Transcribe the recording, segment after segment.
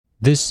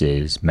This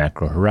is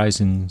Macro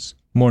Horizons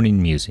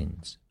Morning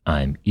Musings.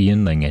 I'm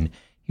Ian Lingen,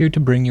 here to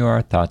bring you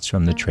our thoughts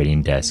from the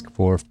trading desk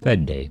for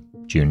Fed Day,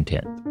 June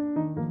 10th.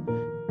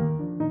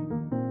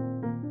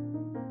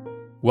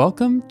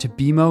 Welcome to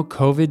BMO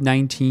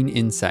COVID-19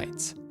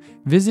 Insights.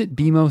 Visit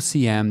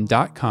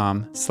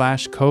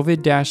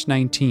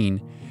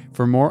bmocm.com/COVID-19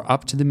 for more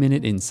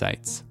up-to-the-minute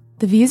insights.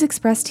 The views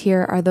expressed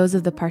here are those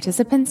of the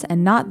participants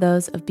and not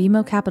those of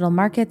BMO Capital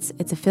Markets,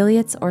 its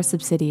affiliates, or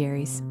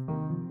subsidiaries.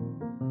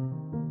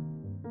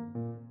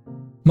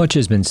 Much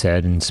has been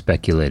said and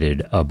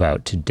speculated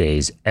about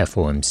today's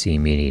FOMC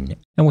meeting,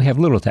 and we have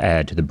little to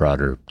add to the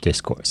broader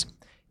discourse.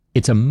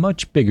 It's a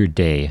much bigger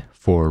day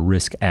for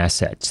risk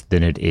assets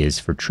than it is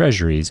for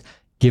treasuries,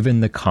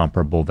 given the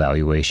comparable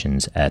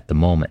valuations at the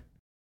moment.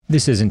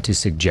 This isn't to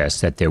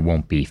suggest that there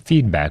won't be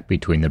feedback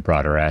between the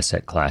broader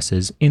asset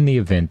classes in the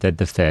event that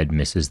the Fed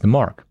misses the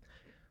mark.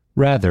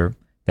 Rather,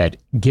 that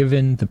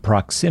given the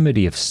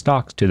proximity of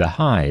stocks to the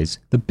highs,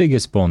 the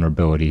biggest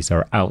vulnerabilities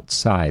are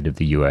outside of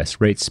the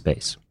U.S. rate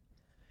space.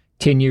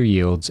 10-year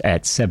yields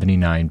at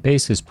 79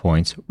 basis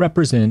points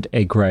represent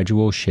a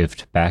gradual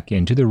shift back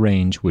into the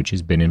range which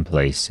has been in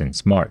place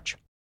since March.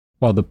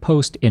 While the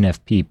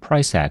post-NFP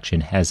price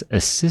action has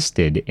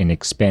assisted in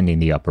expanding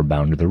the upper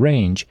bound of the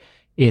range,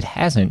 it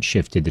hasn't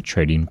shifted the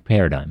trading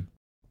paradigm.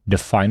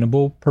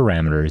 Definable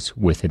parameters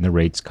within the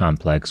rates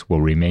complex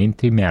will remain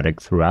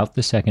thematic throughout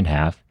the second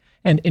half,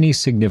 and any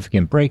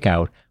significant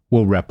breakout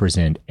will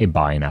represent a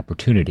buying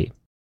opportunity.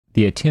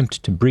 The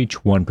attempt to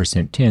breach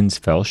 1% 10s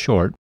fell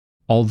short,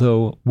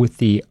 although with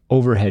the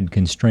overhead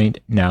constraint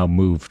now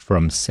moved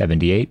from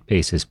 78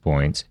 basis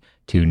points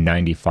to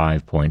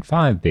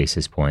 95.5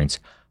 basis points,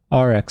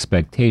 our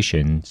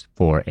expectations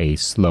for a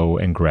slow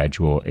and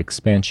gradual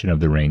expansion of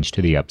the range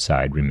to the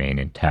upside remain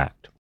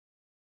intact.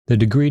 The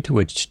degree to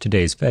which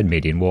today's Fed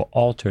meeting will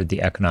alter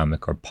the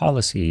economic or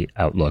policy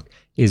outlook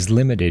is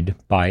limited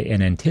by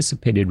an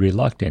anticipated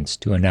reluctance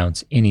to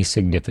announce any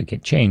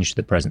significant change to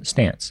the present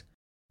stance.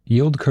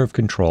 Yield curve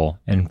control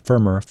and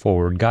firmer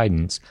forward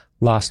guidance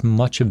lost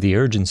much of the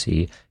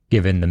urgency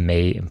given the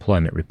May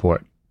employment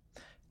report.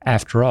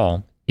 After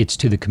all, it's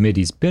to the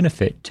committee's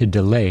benefit to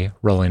delay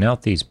rolling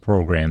out these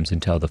programs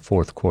until the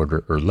fourth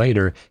quarter or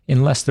later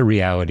unless the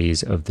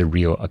realities of the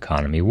real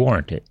economy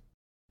warrant it.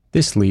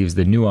 This leaves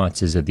the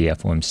nuances of the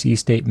FOMC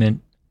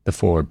statement, the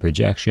forward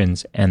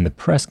projections, and the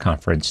press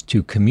conference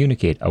to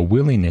communicate a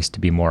willingness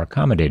to be more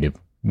accommodative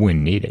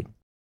when needed.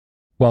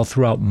 While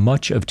throughout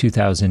much of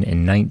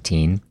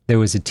 2019, there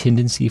was a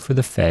tendency for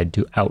the Fed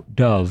to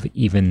outdove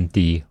even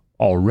the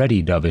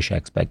already dovish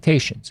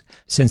expectations.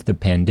 Since the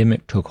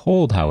pandemic took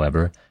hold,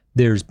 however,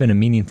 there's been a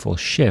meaningful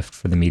shift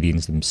for the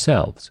meetings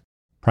themselves,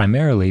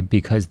 primarily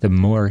because the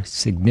more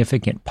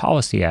significant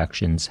policy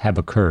actions have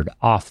occurred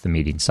off the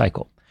meeting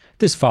cycle.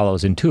 This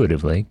follows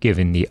intuitively,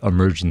 given the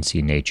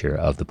emergency nature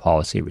of the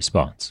policy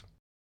response.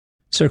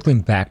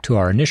 Circling back to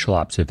our initial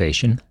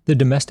observation, the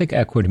domestic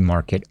equity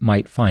market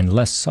might find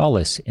less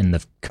solace in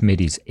the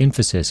committee's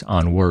emphasis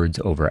on words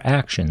over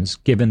actions,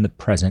 given the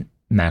present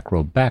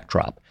macro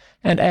backdrop,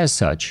 and as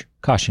such,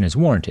 caution is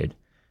warranted.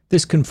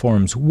 This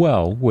conforms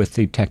well with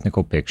the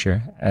technical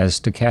picture, as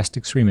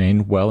stochastics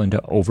remain well into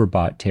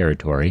overbought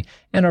territory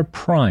and are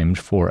primed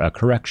for a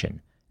correction.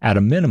 At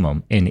a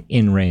minimum, an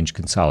in-range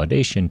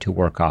consolidation to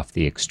work off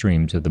the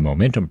extremes of the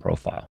momentum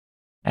profile.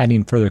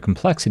 Adding further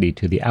complexity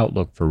to the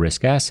outlook for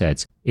risk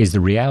assets is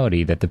the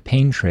reality that the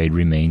pain trade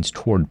remains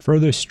toward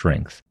further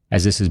strength,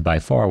 as this is by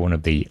far one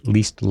of the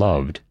least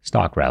loved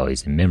stock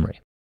rallies in memory.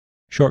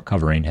 Short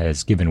covering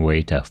has given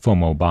way to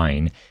FOMO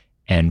buying,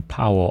 and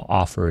Powell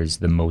offers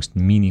the most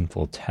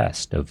meaningful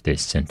test of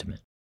this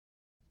sentiment.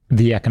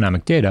 The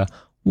economic data,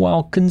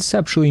 while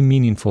conceptually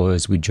meaningful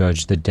as we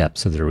judge the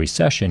depths of the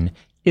recession,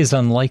 is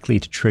unlikely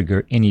to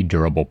trigger any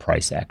durable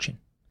price action.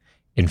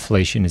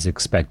 Inflation is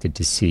expected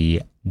to see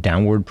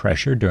downward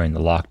pressure during the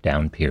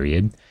lockdown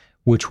period,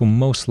 which will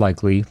most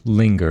likely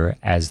linger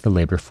as the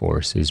labor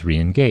force is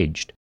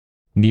re-engaged.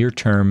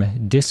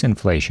 Near-term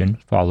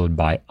disinflation, followed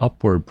by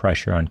upward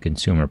pressure on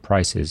consumer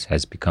prices,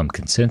 has become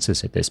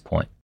consensus at this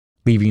point,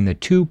 leaving the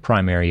two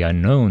primary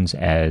unknowns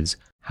as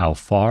how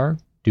far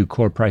do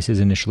core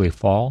prices initially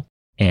fall,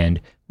 and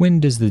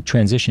when does the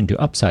transition to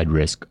upside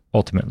risk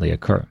ultimately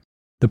occur.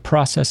 The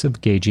process of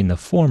gauging the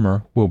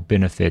former will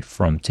benefit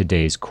from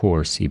today's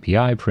core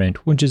CPI print,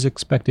 which is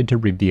expected to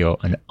reveal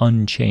an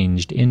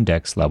unchanged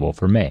index level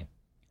for May.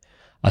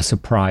 A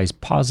surprise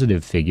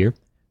positive figure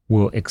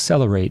will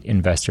accelerate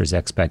investors'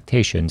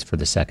 expectations for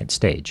the second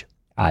stage,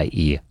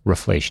 i.e.,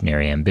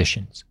 reflationary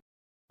ambitions.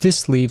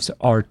 This leaves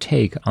our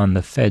take on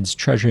the Fed's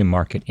Treasury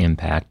market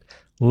impact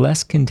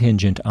less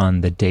contingent on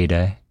the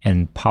data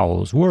and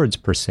Powell's words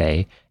per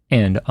se,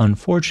 and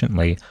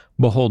unfortunately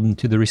beholden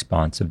to the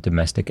response of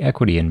domestic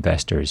equity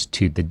investors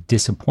to the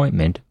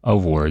disappointment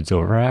of words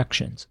over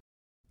actions.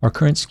 Our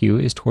current skew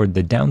is toward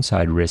the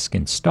downside risk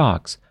in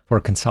stocks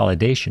for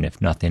consolidation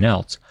if nothing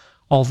else,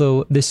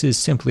 although this is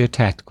simply a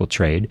tactical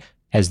trade,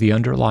 as the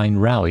underlying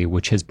rally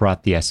which has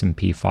brought the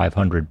S&P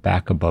 500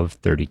 back above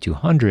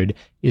 3,200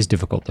 is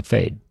difficult to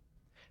fade.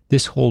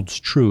 This holds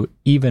true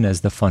even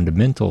as the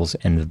fundamentals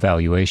and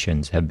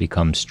valuations have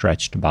become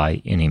stretched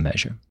by any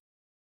measure.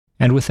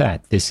 And with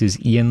that, this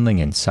is Ian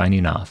Lingen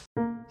signing off.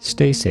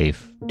 Stay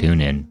safe, tune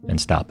in,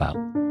 and stop out.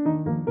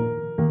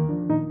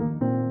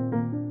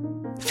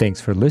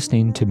 Thanks for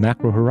listening to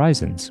Macro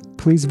Horizons.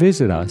 Please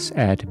visit us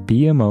at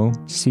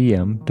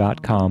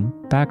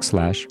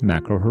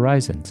bmocm.com/Macro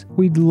Horizons.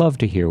 We'd love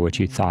to hear what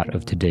you thought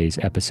of today's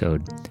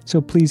episode,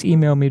 so please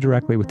email me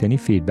directly with any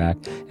feedback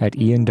at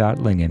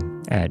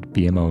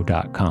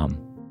ian.lingen@bmo.com.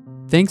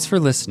 Thanks for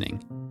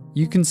listening.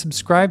 You can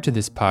subscribe to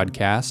this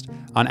podcast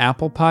on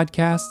Apple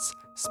Podcasts,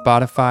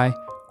 Spotify,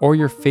 or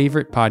your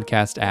favorite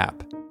podcast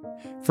app.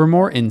 For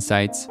more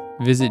insights,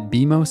 visit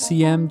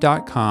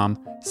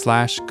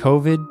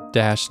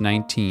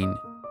bmocm.com/COVID-19.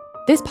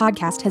 This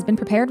podcast has been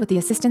prepared with the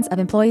assistance of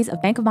employees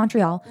of Bank of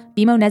Montreal,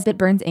 BMO Nesbitt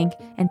Burns Inc.,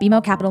 and BMO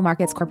Capital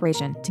Markets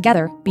Corporation,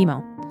 together,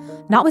 BMO.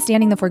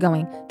 Notwithstanding the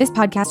foregoing, this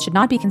podcast should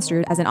not be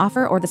construed as an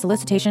offer or the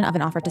solicitation of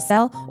an offer to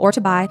sell or to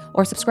buy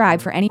or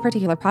subscribe for any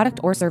particular product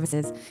or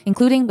services,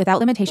 including, without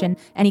limitation,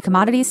 any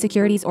commodities,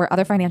 securities, or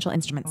other financial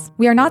instruments.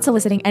 We are not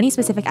soliciting any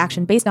specific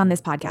action based on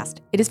this podcast.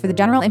 It is for the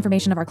general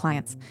information of our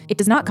clients. It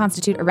does not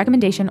constitute a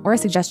recommendation or a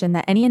suggestion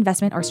that any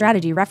investment or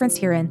strategy referenced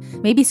herein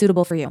may be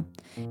suitable for you.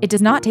 It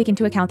does not take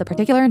into account the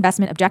particular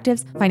investment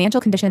objectives, financial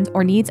conditions,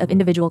 or needs of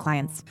individual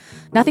clients.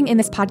 Nothing in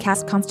this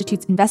podcast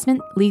constitutes investment,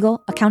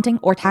 legal, accounting,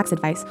 or tax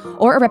advice,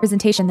 or a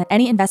representation that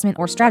any investment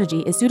or strategy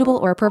is suitable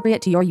or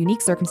appropriate to your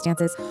unique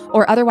circumstances,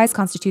 or otherwise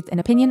constitutes an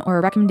opinion or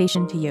a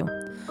recommendation to you.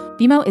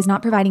 BMO is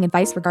not providing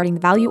advice regarding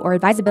the value or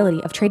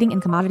advisability of trading in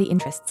commodity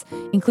interests,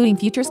 including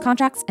futures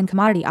contracts and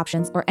commodity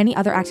options or any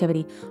other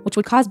activity which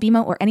would cause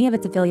BMO or any of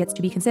its affiliates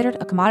to be considered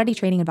a commodity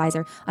trading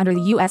advisor under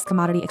the U.S.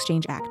 Commodity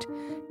Exchange Act.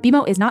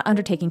 BMO is not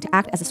undertaking to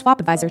act as a swap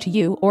advisor to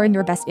you or in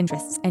your best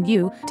interests, and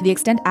you, to the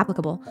extent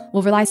applicable,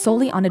 will rely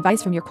solely on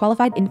advice from your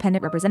qualified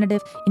independent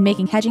representative in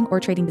making hedging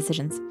or trading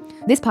decisions.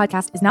 This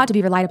podcast is not to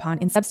be relied upon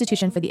in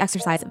substitution for the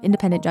exercise of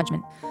independent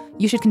judgment.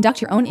 You should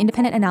conduct your own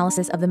independent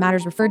analysis of the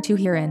matters referred to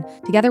herein,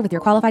 together with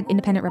your qualified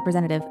independent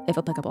representative, if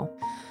applicable.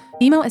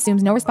 BMO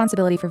assumes no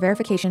responsibility for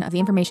verification of the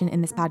information in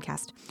this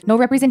podcast. No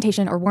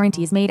representation or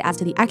warranty is made as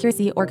to the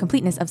accuracy or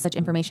completeness of such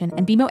information,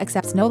 and BMO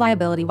accepts no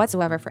liability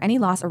whatsoever for any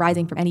loss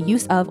arising from any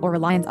use of or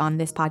reliance on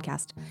this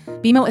podcast.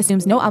 BMO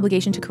assumes no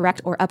obligation to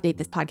correct or update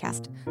this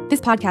podcast.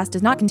 This podcast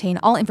does not contain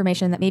all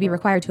information that may be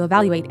required to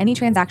evaluate any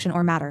transaction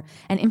or matter,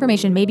 and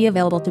information may be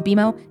available to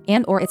BMO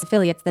and or its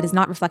affiliates that is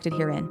not reflected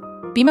herein.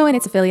 BMO and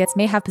its affiliates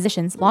may have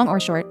positions, long or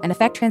short, and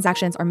affect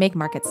transactions or make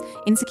markets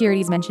in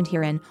securities mentioned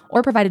herein,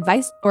 or provide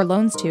advice or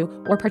loans to,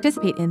 or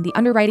participate in the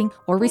underwriting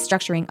or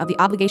restructuring of the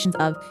obligations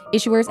of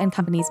issuers and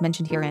companies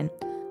mentioned herein.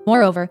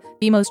 Moreover,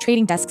 BMO's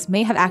trading desks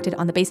may have acted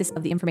on the basis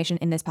of the information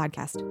in this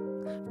podcast.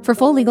 For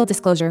full legal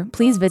disclosure,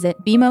 please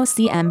visit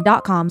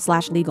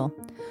bmocm.com/legal.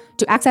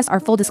 To access our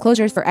full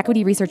disclosures for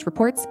equity research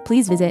reports,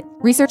 please visit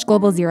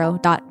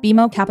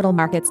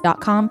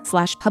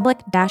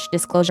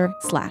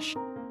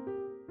researchglobalzero.bmocapitalmarkets.com/public-disclosure/.